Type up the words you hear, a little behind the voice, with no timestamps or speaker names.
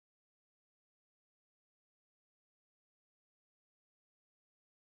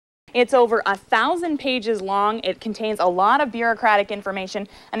It's over 1,000 pages long. It contains a lot of bureaucratic information,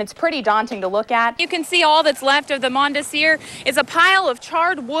 and it's pretty daunting to look at. You can see all that's left of the Mont Désir is a pile of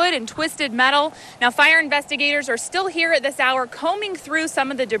charred wood and twisted metal. Now, fire investigators are still here at this hour combing through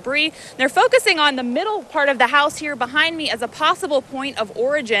some of the debris. They're focusing on the middle part of the house here behind me as a possible point of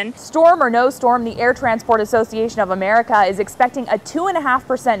origin. Storm or no storm, the Air Transport Association of America is expecting a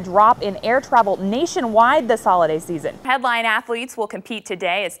 2.5% drop in air travel nationwide this holiday season. Headline athletes will compete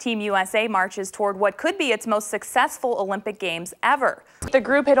today as Team USA marches toward what could be its most successful Olympic Games ever. The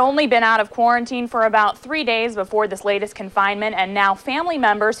group had only been out of quarantine for about 3 days before this latest confinement, and now family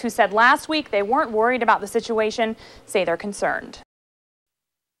members who said last week they weren't worried about the situation say they're concerned.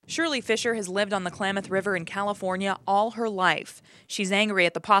 Shirley Fisher has lived on the Klamath River in California all her life. She's angry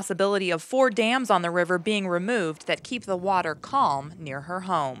at the possibility of 4 dams on the river being removed that keep the water calm near her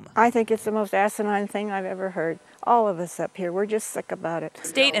home. I think it's the most asinine thing I've ever heard. All of us up here, we're just sick about it.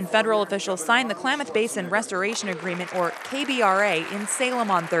 State and federal officials signed the Klamath Basin Restoration Agreement, or KBRA, in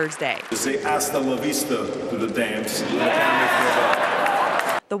Salem on Thursday. Say hasta la vista to the dams. The Klamath River.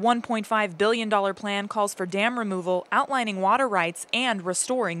 The $1.5 billion plan calls for dam removal, outlining water rights, and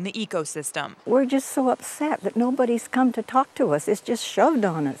restoring the ecosystem. We're just so upset that nobody's come to talk to us. It's just shoved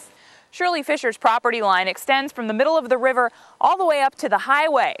on us. Shirley Fisher's property line extends from the middle of the river all the way up to the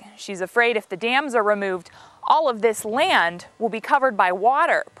highway. She's afraid if the dams are removed, all of this land will be covered by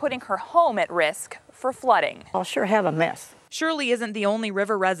water, putting her home at risk for flooding. I'll sure have a mess. Shirley isn't the only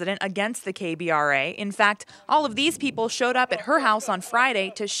river resident against the KBRA. In fact, all of these people showed up at her house on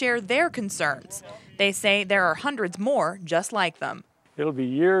Friday to share their concerns. They say there are hundreds more just like them. It'll be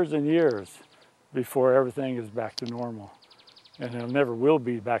years and years before everything is back to normal. And it never will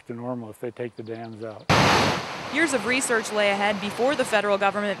be back to normal if they take the dams out. Years of research lay ahead before the federal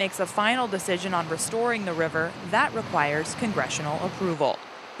government makes a final decision on restoring the river. That requires congressional approval.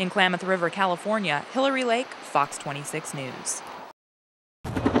 In Klamath River, California, Hillary Lake, Fox 26 News.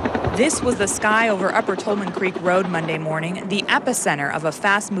 This was the sky over Upper Tolman Creek Road Monday morning, the epicenter of a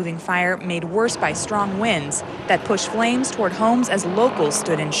fast-moving fire made worse by strong winds that pushed flames toward homes as locals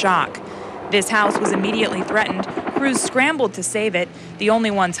stood in shock. This house was immediately threatened. Crews scrambled to save it. The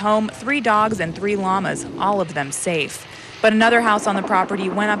only ones home, 3 dogs and 3 llamas, all of them safe. But another house on the property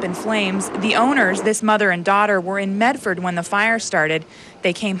went up in flames. The owners, this mother and daughter, were in Medford when the fire started.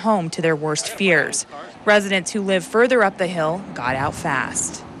 They came home to their worst fears. Residents who live further up the hill got out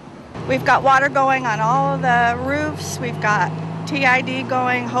fast. We've got water going on all of the roofs. We've got TID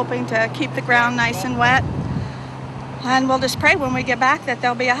going, hoping to keep the ground nice and wet. And we'll just pray when we get back that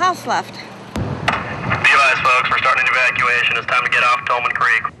there'll be a house left. Be advised, folks, we're starting an evacuation. It's time to get off Tolman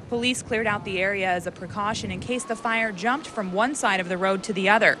Creek. Police cleared out the area as a precaution in case the fire jumped from one side of the road to the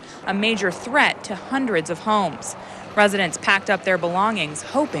other, a major threat to hundreds of homes. Residents packed up their belongings,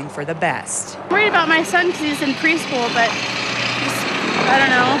 hoping for the best. I'm worried about my son because he's in preschool, but I don't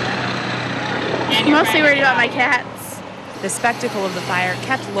know. Mostly worried about my cats. The spectacle of the fire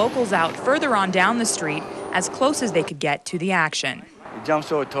kept locals out further on down the street, as close as they could get to the action. We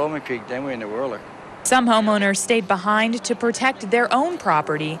jumped over Tolman Creek, then we're in the whirler. Some homeowners stayed behind to protect their own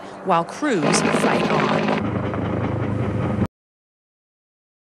property while crews fight on.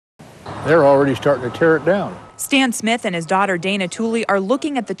 They're already starting to tear it down. Stan Smith and his daughter Dana Tooley are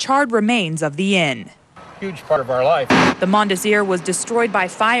looking at the charred remains of the inn. Huge part of our life. The Mont Désir was destroyed by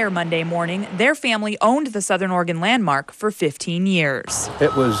fire Monday morning. Their family owned the Southern Oregon landmark for 15 years.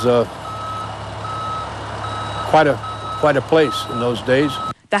 It was quite a place in those days.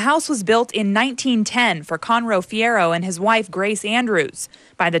 The house was built in 1910 for Conroe Fierro and his wife Grace Andrews.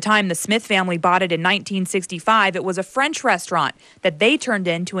 By the time the Smith family bought it in 1965, it was a French restaurant that they turned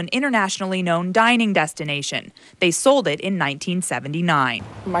into an internationally known dining destination. They sold it in 1979.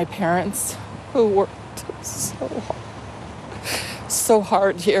 My parents, who worked so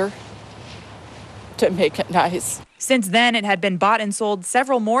hard here to make it nice. Since then, it had been bought and sold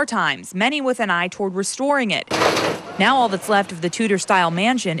several more times, many with an eye toward restoring it. Now all that's left of the Tudor-style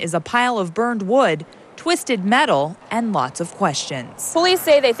mansion is a pile of burned wood, twisted metal, and lots of questions. Police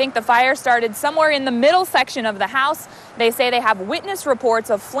say they think the fire started somewhere in the middle section of the house. They say they have witness reports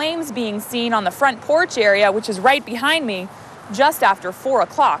of flames being seen on the front porch area, which is right behind me, just after 4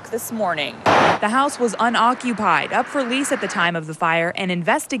 o'clock this morning. The house was unoccupied, up for lease at the time of the fire, and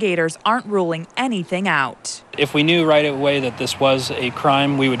investigators aren't ruling anything out. If we knew right away that this was a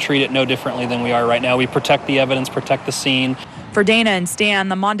crime, we would treat it no differently than we are right now. We protect the evidence, protect the scene. For Dana and Stan,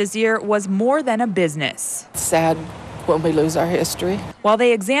 the Mont Désir was more than a business. It's sad when we lose our history. While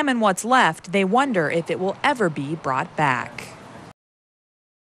they examine what's left, they wonder if it will ever be brought back.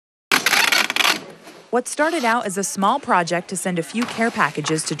 What started out as a small project to send a few care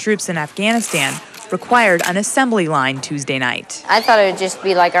packages to troops in Afghanistan required an assembly line Tuesday night. I thought it would just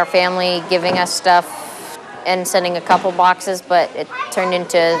be like our family giving us stuff and sending a couple boxes, but it turned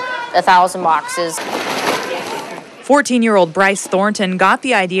into 1,000 boxes. 14-year-old Bryce Thornton got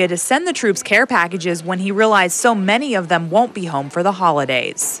the idea to send the troops care packages when he realized so many of them won't be home for the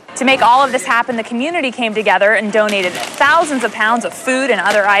holidays. To make all of this happen, the community came together and donated thousands of pounds of food and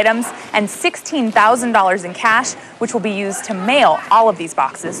other items and $16,000 in cash, which will be used to mail all of these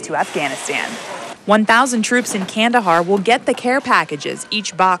boxes to Afghanistan. 1,000 troops in Kandahar will get the care packages,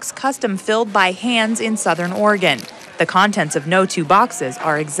 each box custom filled by hands in Southern Oregon. The contents of no two boxes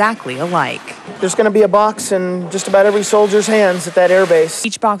are exactly alike. There's going to be a box in just about every soldier's hands at that airbase.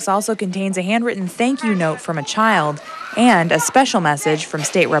 Each box also contains a handwritten thank you note from a child and a special message from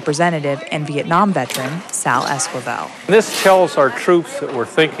State Representative and Vietnam veteran Sal Esquivel. This tells our troops that we're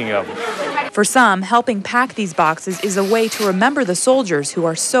thinking of them. For some, helping pack these boxes is a way to remember the soldiers who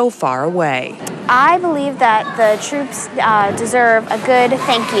are so far away. I believe that the troops deserve a good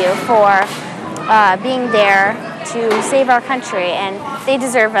thank you for being there to save our country, and they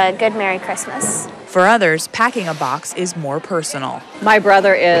deserve a good Merry Christmas. For others, packing a box is more personal. My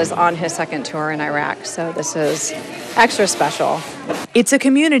brother is on his second tour in Iraq, so this is extra special. It's a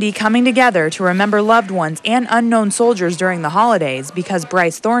community coming together to remember loved ones and unknown soldiers during the holidays because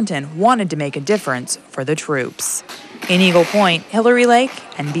Bryce Thornton wanted to make a difference for the troops. In Eagle Point, Hillary Lake,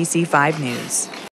 NBC 5 News.